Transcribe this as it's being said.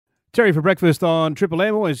Terry for breakfast on Triple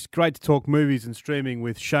M. Always great to talk movies and streaming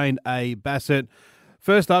with Shane A. Bassett.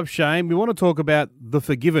 First up, Shane, we want to talk about The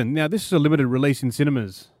Forgiven. Now, this is a limited release in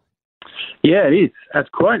cinemas. Yeah, it is. It's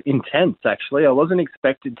quite intense, actually. I wasn't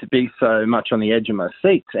expected to be so much on the edge of my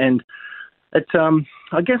seat. And it's,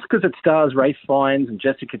 I guess because it stars Ralph Fiennes and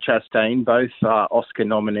Jessica Chastain, both Oscar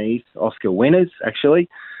nominees, Oscar winners, actually.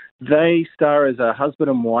 They star as a husband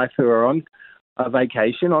and wife who are on a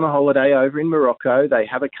vacation, on a holiday over in Morocco. They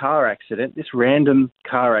have a car accident, this random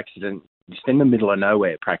car accident, just in the middle of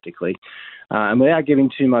nowhere, practically. And without giving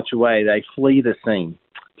too much away, they flee the scene.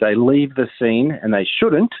 They leave the scene, and they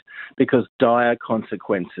shouldn't, because dire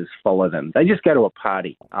consequences follow them. They just go to a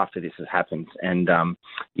party after this has happened, and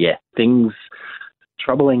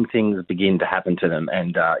troubling things begin to happen to them.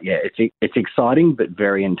 And it's exciting but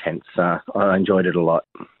very intense. I enjoyed it a lot.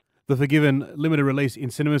 The Forgiven, limited release in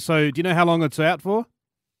cinemas. So, do you know how long it's out for?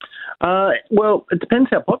 Well, it depends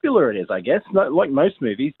how popular it is, I guess. Like most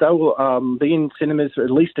movies, they will be in cinemas for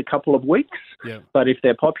at least a couple of weeks. Yeah. But if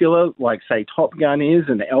they're popular, like, say, Top Gun is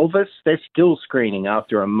and Elvis, they're still screening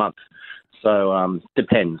after a month. So,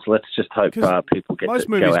 depends. Let's just hope people get most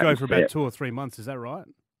to movies go go out for and see about it. 2 or 3 months. Is that right?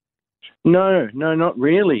 No, not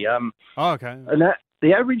really. Okay. And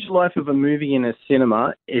the average life of a movie in a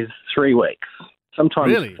cinema is 3 weeks,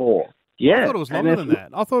 sometimes Really? 4. Yeah. I thought it was longer than that.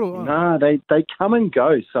 I thought it was... No, they come and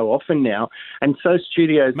go so often now, and so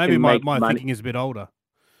studios Maybe can my make money. thinking is a bit older.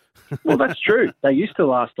 Well, that's true. They used to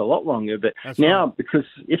last a lot longer, but That's now, right. because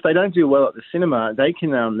if they don't do well at the cinema, they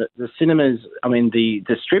can, the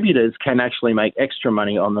distributors can actually make extra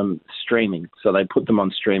money on them streaming, so they put them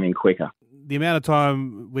on streaming quicker. The amount of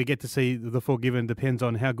time we get to see The Forgiven depends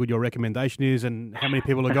on how good your recommendation is and how many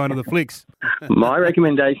people are going to the flicks. My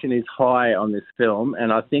recommendation is high on this film,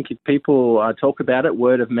 and I think if people talk about it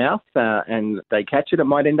word of mouth and they catch it, it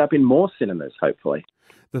might end up in more cinemas, hopefully.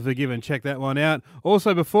 The Forgiven, check that one out.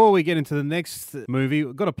 Also, before we get into the next movie,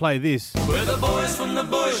 we've got to play this. We're the boys from the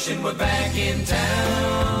bush and we're back in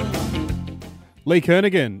town. Lee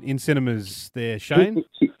Kernaghan in cinemas there, Shane.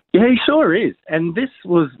 Yeah, he sure is. And this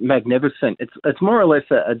was magnificent. It's more or less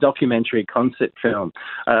a documentary concert film.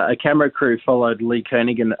 A camera crew followed Lee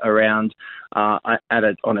Kernaghan around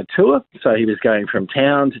on a tour. So he was going from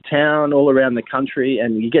town to town all around the country,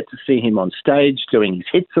 and you get to see him on stage doing his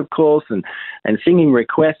hits, of course, and singing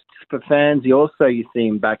requests for fans. You see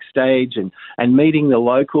him backstage and meeting the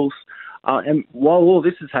locals. And while all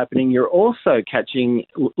this is happening, you're also catching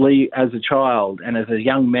Lee as a child and as a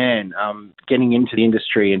young man getting into the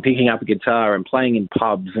industry and picking up a guitar and playing in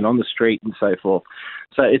pubs and on the street and so forth.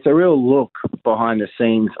 So it's a real look behind the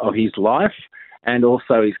scenes of his life and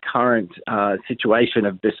also his current situation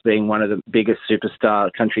of just being one of the biggest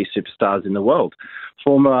country superstars in the world.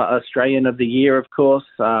 Former Australian of the Year, of course.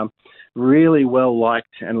 Really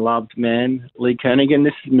well-liked and loved man, Lee Kernaghan.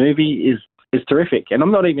 This movie is terrific. And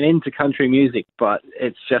I'm not even into country music, but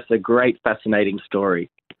it's just a great, fascinating story.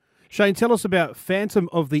 Shane, tell us about Phantom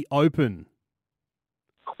of the Open.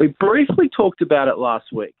 We briefly talked about it last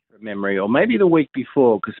week, from memory, or maybe the week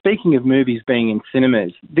before, because speaking of movies being in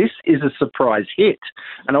cinemas, this is a surprise hit.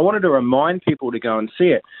 And I wanted to remind people to go and see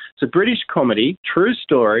it. It's a British comedy, true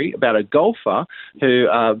story, about a golfer who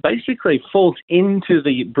basically falls into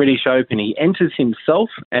the British Open. He enters himself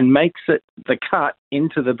and makes it the cut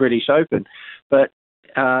into the British Open. But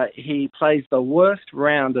he plays the worst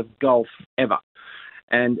round of golf ever.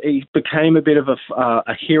 And he became a bit of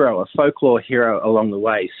a hero, a folklore hero along the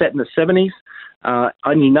way. Set in the 70s,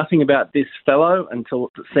 I knew nothing about this fellow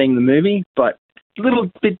until seeing the movie, but a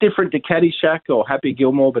little bit different to Caddyshack or Happy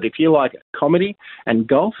Gilmore. But if you like comedy and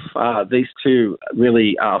golf, these two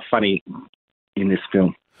really are funny in this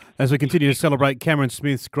film. As we continue to celebrate Cameron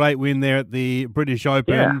Smith's great win there at the British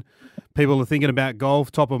Open, Yeah. People are thinking about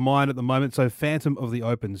golf, top of mind at the moment. So Phantom of the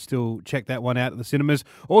Open, still check that one out at the cinemas.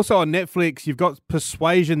 Also on Netflix, you've got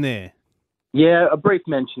Persuasion there. Yeah, a brief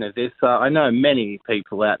mention of this. I know many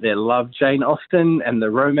people out there love Jane Austen and the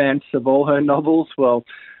romance of all her novels. Well,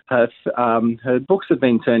 her books have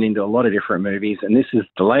been turned into a lot of different movies, and this is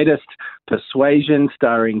the latest, Persuasion,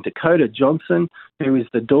 starring Dakota Johnson, who is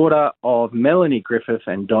the daughter of Melanie Griffith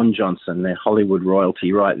and Don Johnson, their Hollywood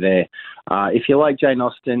royalty right there. If you like Jane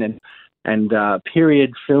Austen and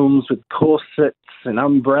period films with corsets and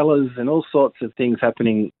umbrellas and all sorts of things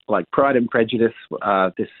happening like Pride and Prejudice,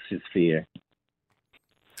 this is for you.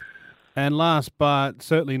 And last but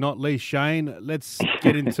certainly not least, Shane, let's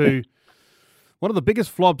get into one of the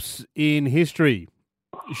biggest flops in history,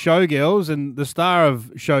 Showgirls. And the star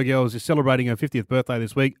of Showgirls is celebrating her 50th birthday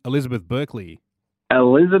this week, Elizabeth Berkley.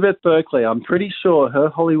 Elizabeth Berkley, I'm pretty sure her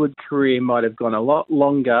Hollywood career might have gone a lot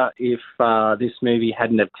longer if this movie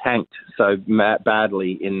hadn't have tanked so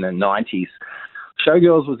badly in the 90s.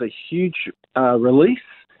 Showgirls was a huge release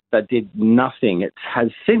that did nothing. It has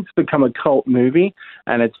since become a cult movie,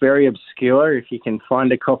 and it's very obscure. If you can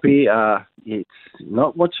find a copy, it's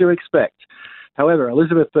not what you expect. However,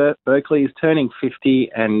 Elizabeth Berkley is turning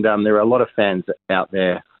 50, and there are a lot of fans out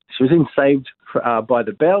there. She was in Saved by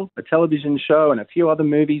the Bell, a television show, and a few other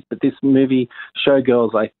movies, but this movie,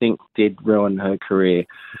 Showgirls, I think, did ruin her career.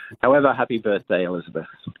 However, happy birthday, Elizabeth.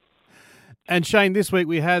 And Shane, this week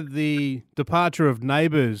we had the departure of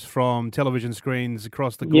Neighbours from television screens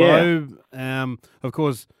across the globe. Yeah. Of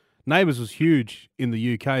course, Neighbours was huge in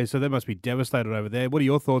the UK, so they must be devastated over there. What are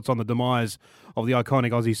your thoughts on the demise of the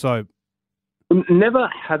iconic Aussie soap? Never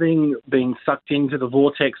having been sucked into the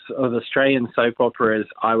vortex of Australian soap operas,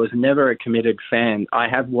 I was never a committed fan. I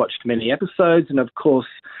have watched many episodes, and of course,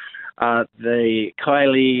 the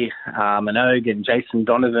Kylie Minogue and Jason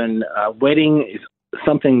Donovan wedding is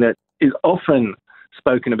something that is often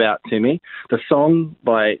spoken about to me. The song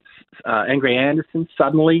by Angry Anderson,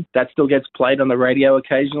 Suddenly, that still gets played on the radio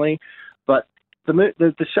occasionally. But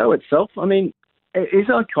the show itself, I mean, it is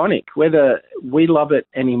iconic. Whether we love it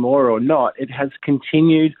anymore or not, it has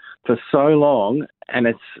continued for so long, and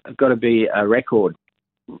it's got to be a record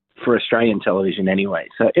for Australian television anyway.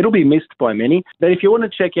 So it'll be missed by many. But if you want to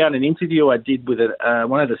check out an interview I did with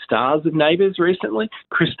one of the stars of Neighbours recently,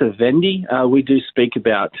 Krista Vendy, we do speak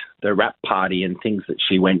about the rap party and things that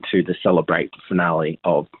she went to celebrate the finale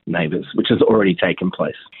of Neighbours, which has already taken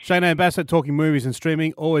place. Shane A. Bassett, talking movies and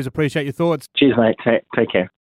streaming. Always appreciate your thoughts. Cheers, mate. Take care.